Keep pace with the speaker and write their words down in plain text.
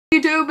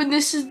YouTube, and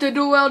this is the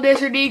Dual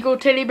Desert Eagle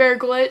teddy bear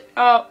glitch.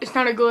 It's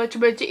not a glitch,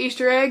 but it's an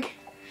Easter egg.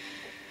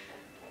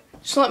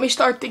 So let me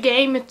start the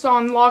game. It's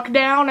on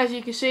lockdown, as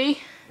you can see.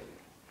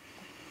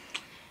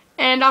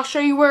 And I'll show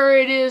you where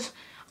it is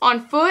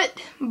on foot,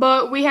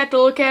 but we have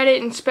to look at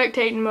it in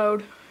spectating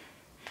mode.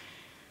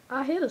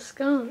 I hit a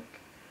skunk.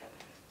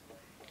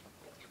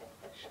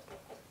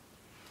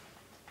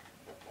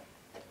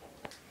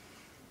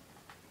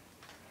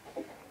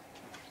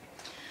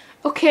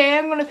 Okay,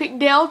 I'm gonna pick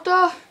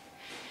Delta,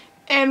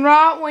 and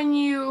right when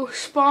you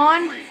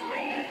spawn,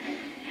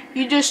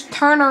 you just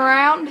turn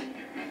around.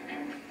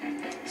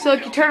 So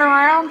if you turn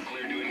around,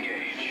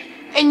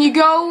 and you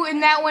go in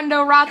that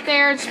window right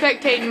there in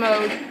spectating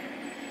mode,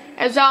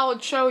 as I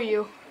would show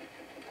you.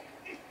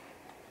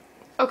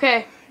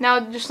 Okay, now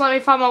just let me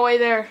find my way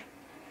there.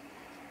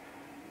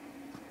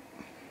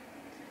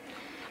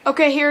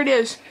 Okay, here it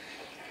is.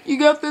 You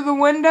go through the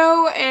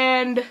window,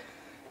 and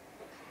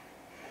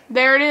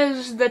there it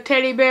is, the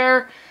teddy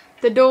bear,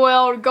 the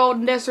Dual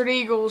Golden Desert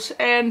Eagles,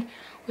 and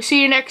we'll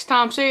see you next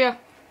time. See ya.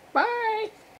 Bye.